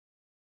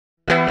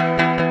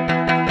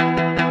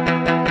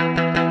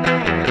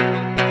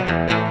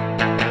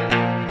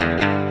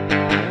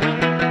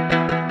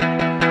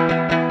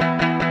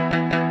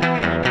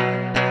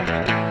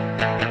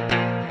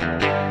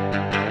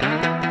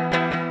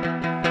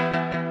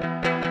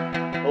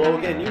Hello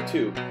again,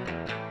 YouTube.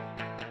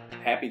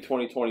 Happy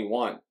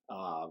 2021.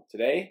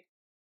 Today,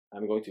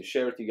 I'm going to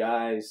share with you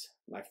guys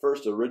my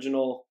first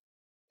original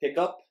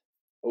pickup,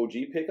 OG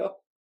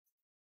pickup,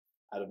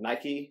 out of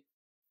Nike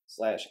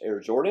 / Air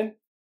Jordan.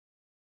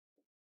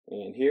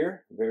 And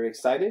here, very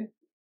excited,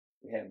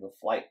 we have the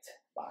Flight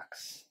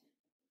box.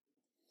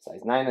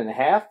 Size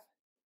 9.5.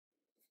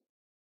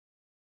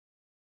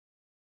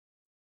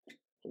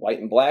 White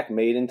and black,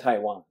 made in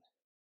Taiwan.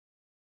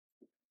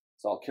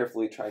 So I'll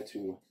carefully try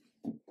to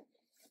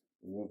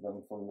remove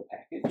them from the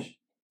package.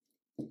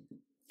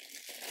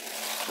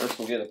 First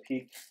we'll get a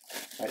peek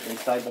right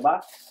inside the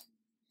box.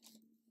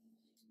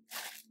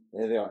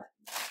 There they are.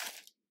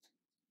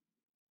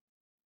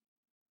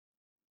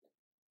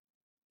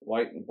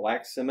 White and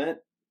black cement.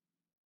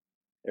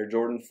 Air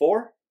Jordan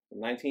 4 from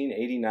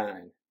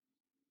 1989.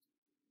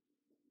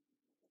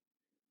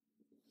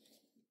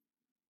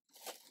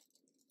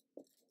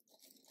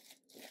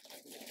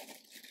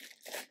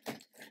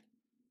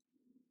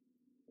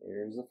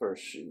 Here's the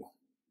first shoe.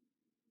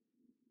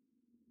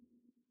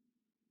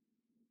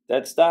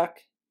 Dead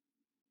stock.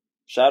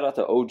 Shout out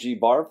to OG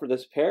Bar for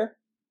this pair.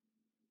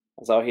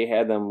 That's how he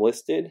had them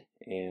listed,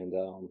 and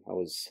I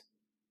was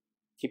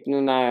keeping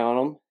an eye on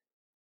them.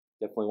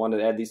 Definitely wanted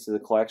to add these to the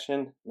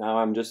collection. Now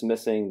I'm just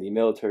missing the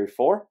Military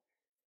 4.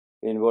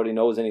 If anybody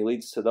knows any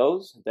leads to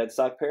those, dead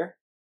stock pair,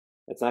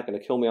 that's not going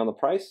to kill me on the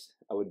price.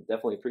 I would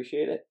definitely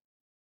appreciate it.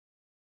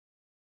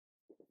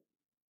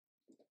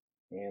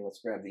 And let's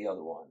grab the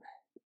other one.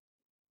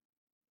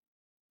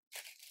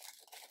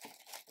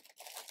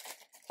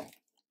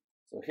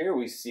 So here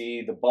we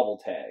see the bubble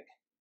tag.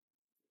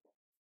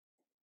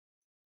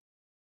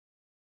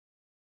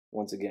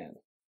 Once again,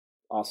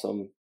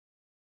 awesome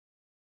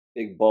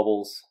big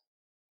bubbles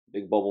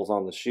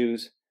on the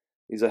shoes.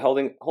 These are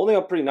holding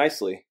up pretty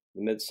nicely.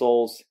 The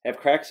midsoles have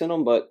cracks in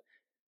them, but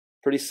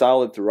pretty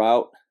solid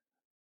throughout.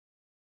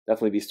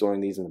 Definitely be storing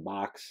these in the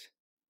box.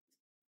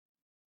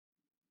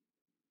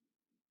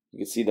 You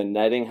can see the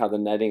netting, how the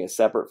netting is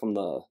separate from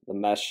the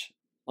mesh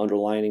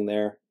underlining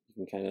there.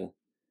 You can kind of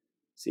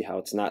see how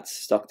it's not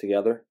stuck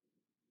together.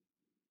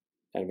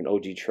 Kind of an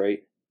OG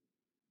trait.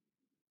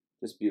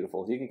 Just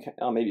beautiful. You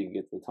can maybe you can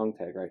get the tongue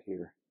tag right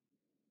here.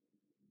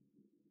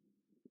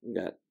 We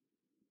got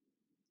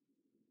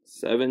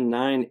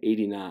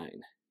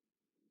 7/9/89,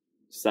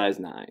 size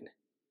 9.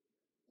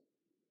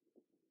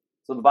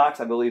 So the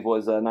box I believe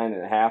was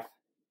 9.5.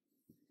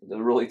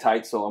 They're really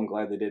tight, so I'm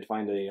glad they did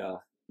find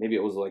a. Maybe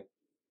it was like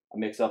a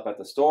mix-up at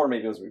the store.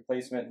 Maybe it was a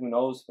replacement. Who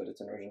knows? But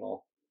it's an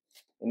original.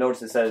 And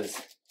notice it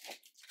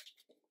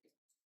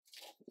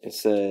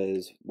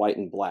says white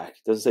and black.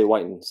 It doesn't say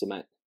white and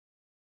cement.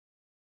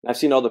 I've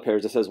seen other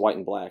pairs that says white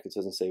and black. It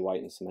doesn't say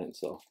white and cement.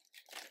 So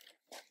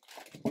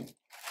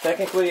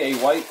technically a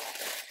white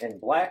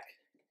and black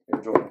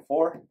Air Jordan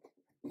 4.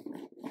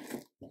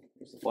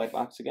 Here's the Flight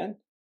box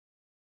again.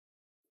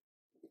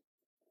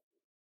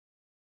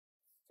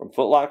 From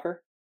Foot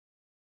Locker.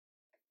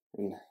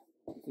 And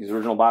these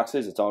original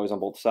boxes, it's always on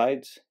both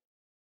sides.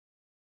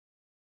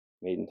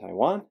 Made in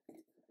Taiwan.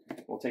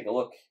 We'll take a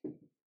look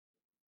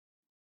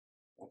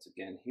once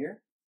again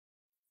here.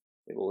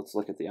 Okay, well, let's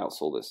look at the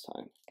outsole this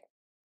time.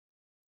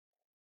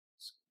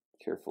 Just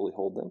carefully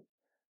hold them.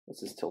 Let's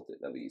just tilt it,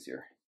 that'll be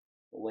easier.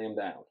 We'll lay them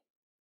down.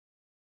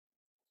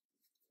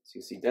 So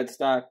you see dead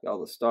stock,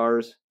 all the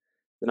stars.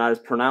 They're not as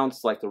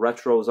pronounced like the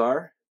retros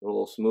are. They're a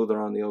little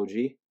smoother on the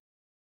OG.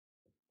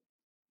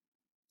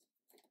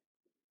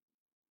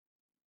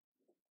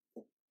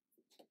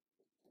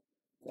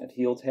 That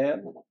heel tab.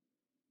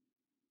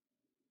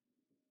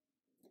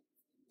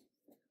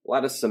 A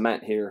lot of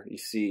cement here you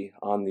see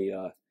on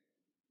the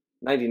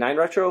 99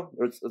 retro.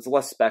 It's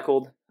less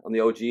speckled on the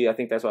OG. I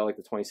think that's why I like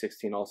the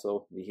 2016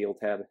 also. The heel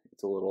tab,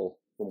 it's a little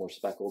more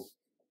speckled.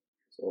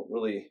 So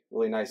really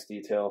nice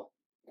detail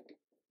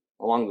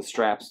along the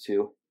straps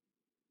too.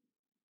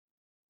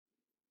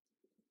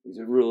 These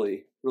are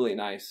really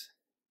nice.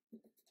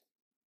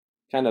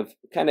 Kind of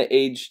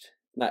aged,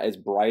 not as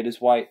bright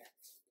as white.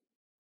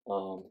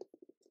 The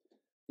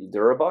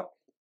Durabuck.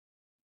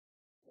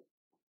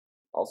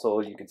 Also,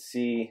 you can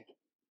see,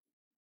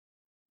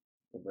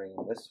 we'll bring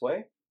them this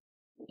way.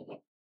 You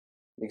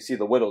can see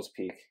the widow's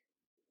peak.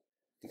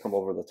 You come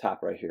over the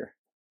top right here.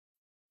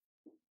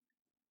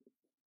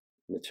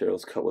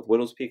 Materials cut with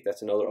widow's peak.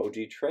 That's another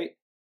OG trait.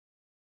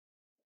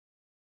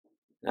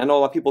 I know a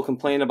lot of people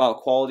complain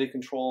about quality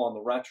control on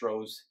the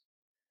retros,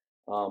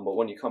 but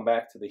when you come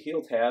back to the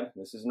heel tab,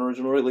 this is an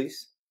original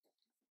release.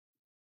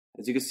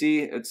 As you can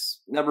see,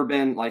 it's never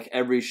been like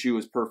every shoe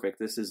is perfect.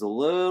 This is a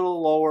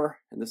little lower,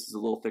 and this is a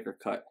little thicker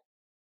cut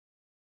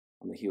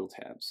on the heel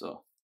tab.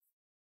 So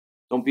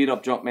don't beat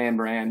up Jumpman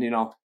brand,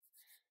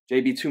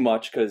 JB too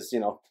much, because,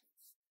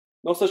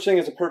 no such thing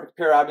as a perfect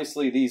pair.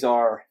 Obviously, these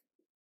are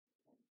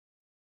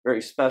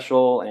very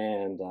special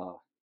and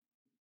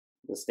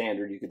the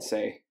standard, you could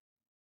say.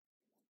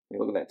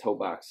 Look at that toe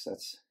box.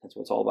 That's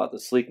what it's all about, the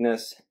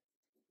sleekness.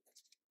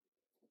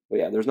 But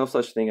yeah, there's no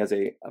such thing as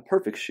a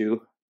perfect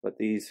shoe, but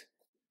these,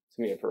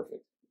 to me, are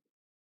perfect.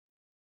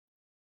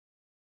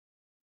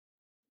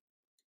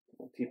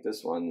 We'll keep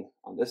this one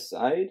on this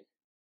side.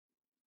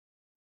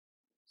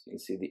 So you can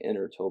see the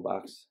inner toe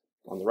box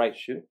on the right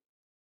shoe.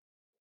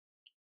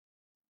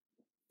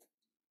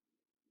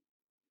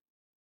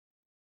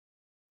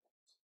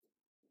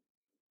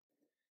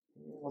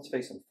 And let's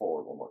face them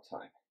forward one more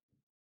time.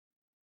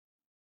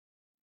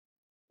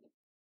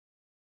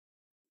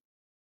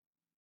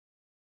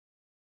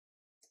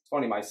 It's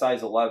funny, my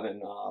size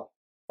 11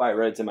 fire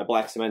reds and my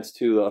black cements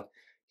too, the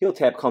heel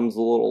tab comes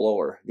a little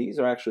lower. These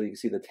are actually, you can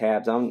see the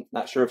tabs. I'm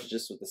not sure if it's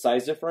just with the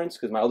size difference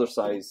because my other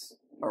size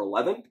are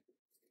 11.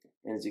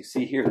 And as you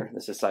see here,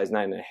 this is size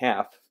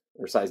 9.5,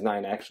 or size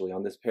 9 actually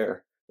on this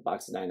pair. The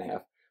box is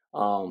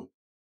 9.5.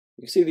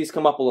 You can see these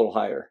come up a little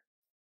higher.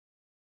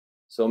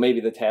 So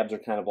maybe the tabs are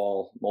kind of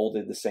all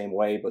molded the same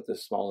way, but the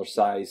smaller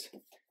size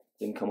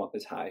didn't come up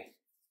as high.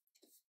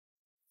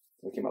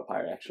 It came up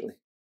higher actually.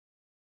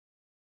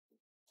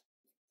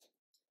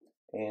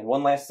 And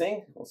one last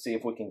thing, we'll see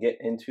if we can get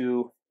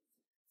into,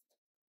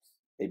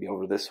 maybe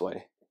over this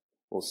way.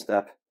 We'll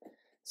step,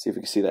 see if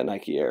we can see that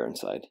Nike Air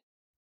inside.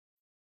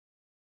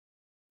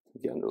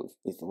 Get underneath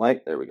the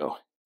light, there we go.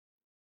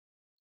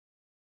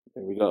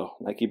 There we go,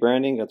 Nike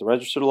branding, got the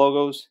registered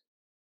logos.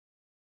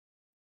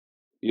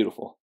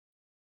 Beautiful.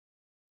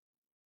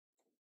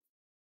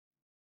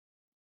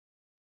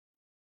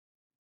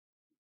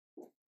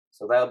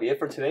 So that'll be it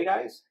for today,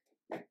 guys.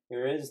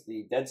 Here is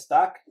the dead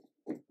stock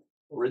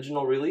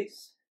original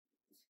release,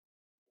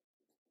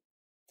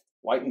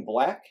 white and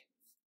black,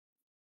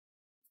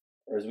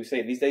 or as we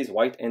say these days,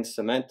 white and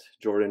cement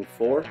Jordan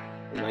 4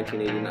 in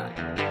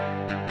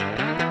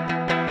 1989.